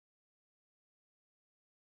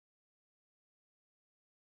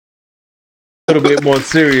little bit more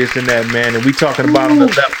serious than that, man. And we talking about on the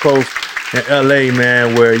left coast in LA,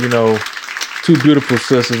 man, where, two beautiful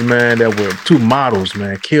sisters, man, that were two models,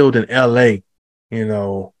 man, killed in LA, in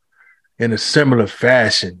a similar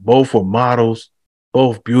fashion. Both were models,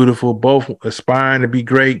 both beautiful, both aspiring to be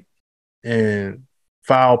great, and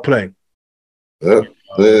foul play. Yeah.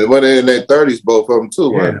 When they're in their 30s, both of them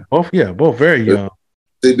too, right? Both very young.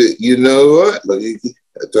 You know what? I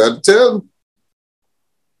try to tell them,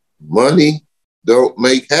 money don't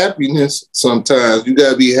make happiness. Sometimes you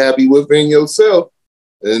gotta be happy within yourself,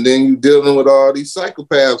 and then you dealing with all these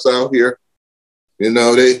psychopaths out here.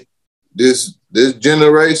 This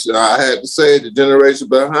generation. I had to say, the generation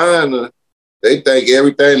behind us, they think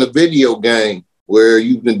everything a video game where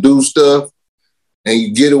you can do stuff and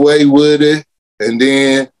you get away with it, and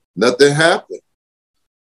then nothing happened.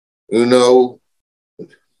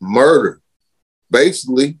 Murder,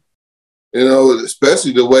 basically.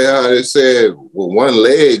 Especially the way how they said with one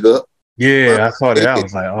leg up. Yeah, I saw that. I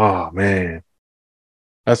was like, oh man.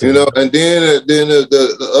 That's and then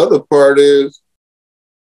the other part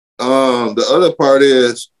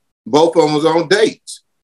is both of them was on dates.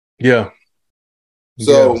 Yeah.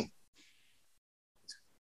 So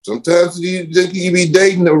sometimes you be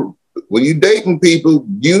dating. When you dating people,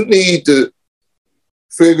 you need to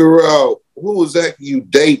figure out who exactly you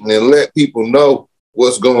dating and let people know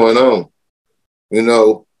what's going on.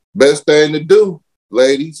 Best thing to do,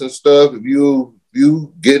 ladies and stuff, if you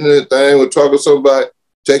getting in a thing or talking to somebody,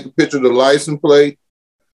 take a picture of the license plate,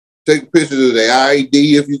 take a picture of their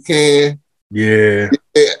ID if you can. Yeah.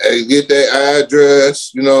 Get their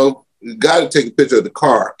address, You got to take a picture of the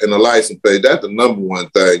car and the license plate. That's the number one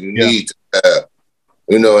thing you need to have.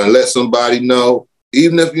 And let somebody know.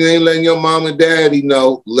 Even if you ain't letting your mom and daddy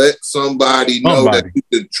know, let somebody know that you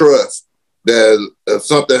can trust that if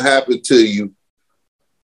something happened to you,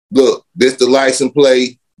 look, this the license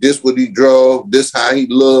plate, this what he drove, this how he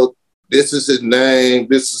looked, this is his name,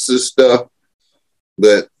 this is his stuff.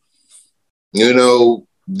 But,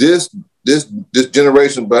 this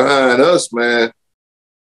generation behind us, man,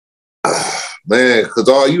 because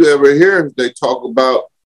all you ever hear is they talk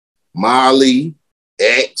about Molly,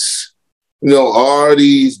 X, all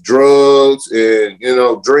these drugs and,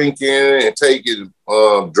 drinking and taking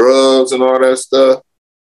drugs and all that stuff.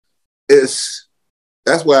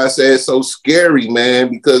 That's why I say it's so scary, man,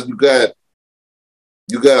 because you got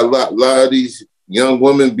a lot of these young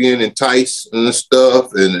women being enticed and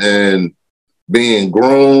stuff and being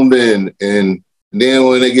groomed and then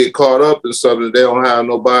when they get caught up in something, they don't have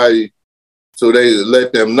nobody, so they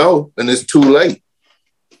let them know, and it's too late.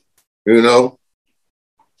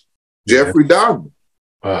 Jeffrey Dahmer.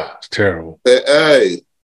 It's terrible. Hey,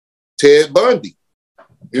 Ted Bundy.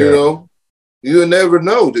 Terrible. You'll never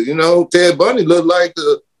know. Ted Bundy looked like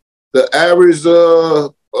the average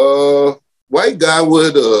white guy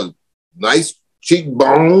with nice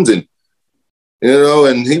cheekbones and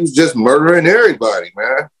and he was just murdering everybody,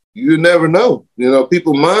 man. You never know.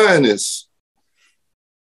 People's mind is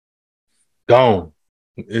gone.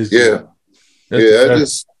 It's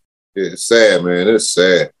sad, man. It's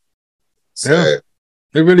sad. Yeah,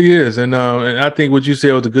 it really is. And I think what you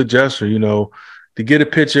said was a good gesture, to get a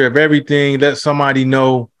picture of everything, let somebody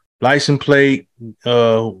know, license plate,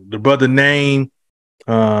 the brother name,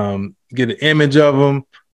 get an image of them,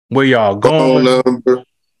 where y'all going,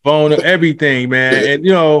 phone number, everything, man.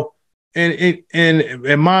 And and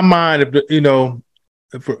in my mind,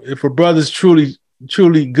 if a brother's truly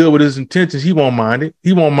good with his intentions, he won't mind it.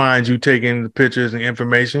 He won't mind you taking the pictures and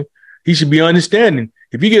information. He should be understanding.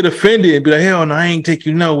 If you get offended and be like, hell no, I ain't take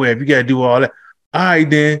you nowhere. If you got to do all that, all right,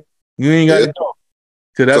 then you ain't got to do it.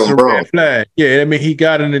 So that's a red flag. Yeah, I mean, he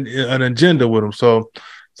got an agenda with him. So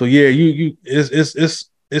yeah,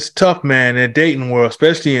 it's tough, man, in the dating world,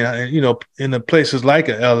 especially in the places like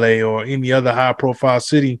LA or any other high profile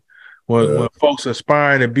city where folks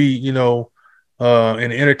aspiring to be, in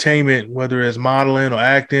entertainment, whether it's modeling or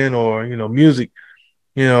acting or music,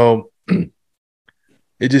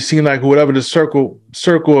 it just seemed like whatever the circle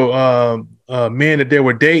of men that they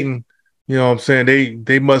were dating, what I'm saying,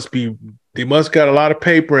 they must got a lot of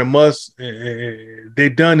paper and they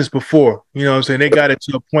done this before, what I'm saying, they got it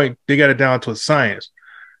to a point, they got it down to a science,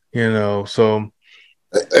 so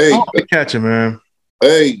hey, catch it, man.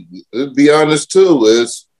 Hey, let's be honest too,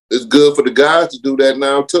 it's good for the guys to do that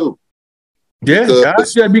now too. Yeah,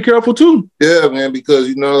 guys gotta be careful too. Yeah, man, because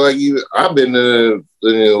I've been in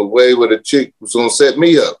a way where the chick was gonna set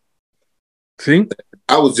me up. See,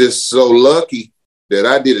 I was just so lucky that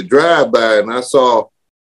I did a drive-by and I saw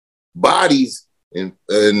bodies and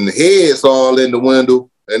heads all in the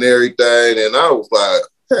window and everything, and I was like,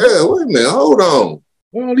 hell, wait a minute, hold on.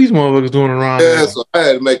 What are these motherfuckers doing around here? So I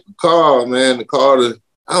had to make a call, man. The call to,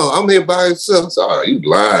 I'm here by myself. So, you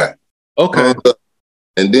lying. Okay.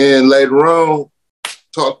 And then later on,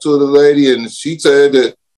 talked to the lady, and she said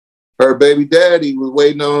that her baby daddy was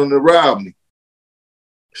waiting on to rob me.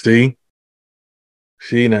 See,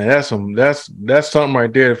 now that's something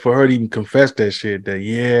right there for her to even confess that shit. That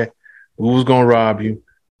we was gonna rob you.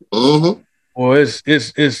 Mm-hmm. Well,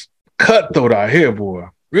 it's cutthroat out here, boy,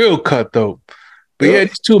 real cutthroat. But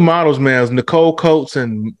these two models, man, Nicole Coates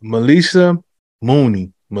and Melissa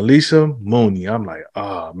Mooney. I'm like,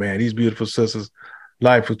 oh man, these beautiful sisters'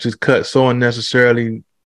 life was just cut so unnecessarily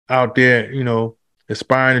out there,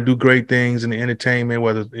 aspiring to do great things in the entertainment,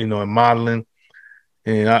 whether in modeling.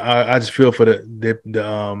 And I just feel for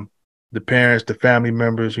the parents, the family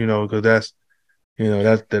members, because that's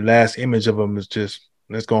the last image of them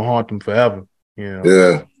that's gonna haunt them forever.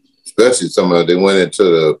 Yeah, especially somebody they went into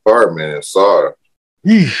the apartment and saw her.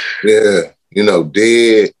 Yeah,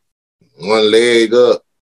 dead, one leg up.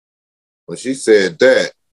 When she said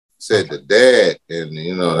that, the dad, and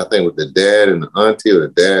I think with the dad and the auntie or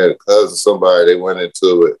the dad, cousin, somebody, they went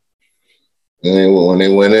into it. And when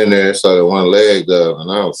they went in there, saw that one leg up,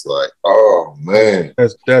 and I was like, "Oh man,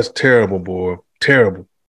 that's terrible, boy, terrible."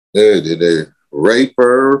 Yeah, did they rape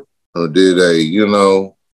her, or did they,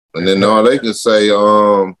 And then all they can say,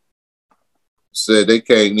 said they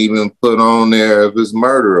can't even put on there if it's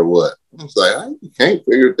murder or what. I was like, you can't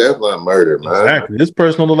figure that's not murder, man. Exactly. This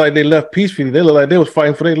person don't look like they left peacefully. They look like they was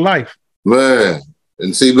fighting for their life, man.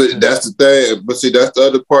 And see, but that's the thing. But see, that's the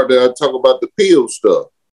other part that I talk about, the pill stuff.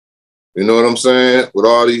 You know what I'm saying? With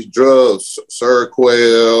all these drugs,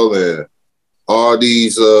 Seroquel and all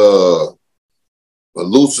these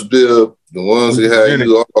hallucinative, the ones that have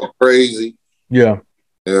you all crazy. Yeah.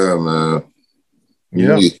 Yeah, man.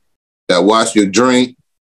 Yeah. That watch your drink.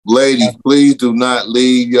 Ladies, please do not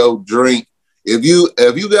leave your drink. If you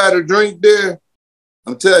got a drink there,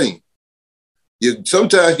 I'm telling you,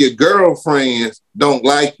 sometimes your girlfriends don't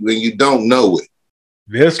like you and you don't know it.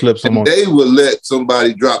 They'll slip some on. They will let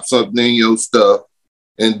somebody drop something in your stuff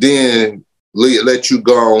and then let you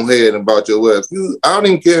go on ahead about your way. I don't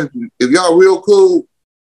even care if y'all real cool.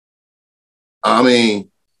 I mean,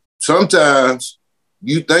 sometimes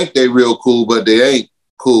you think they real cool, but they ain't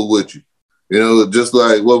cool with you. Just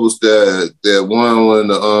like what was that one when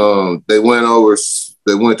they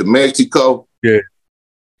went to Mexico? Yeah.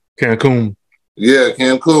 Cancun. Yeah,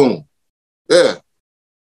 Cancun. Yeah.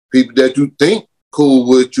 People that you think cool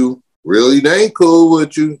with you, really they ain't cool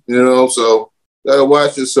with you, so gotta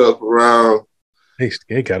watch yourself around.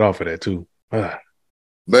 They got off of that too.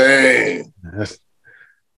 Man.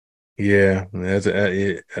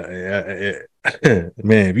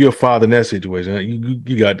 Man, if you're a father in that situation,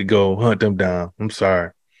 you got to go hunt them down. I'm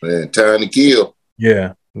sorry. Man, time to kill.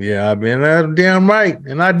 Yeah. I've been damn right.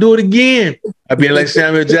 And I do it again. I've been like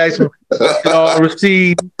Samuel Jackson,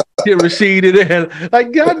 receded and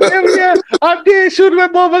like, God damn it, yeah, I did shoot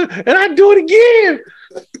that motherfucker, and I do it again.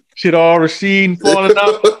 Shit all receding, falling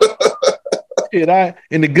out. Shit,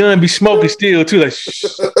 and the gun be smoking still too, like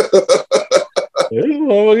shh. God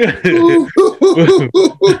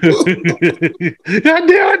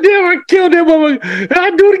damn, I killed that motherfucker, and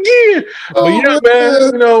I do it again. But yeah,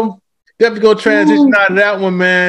 man, definitely gonna transition out of that one, man.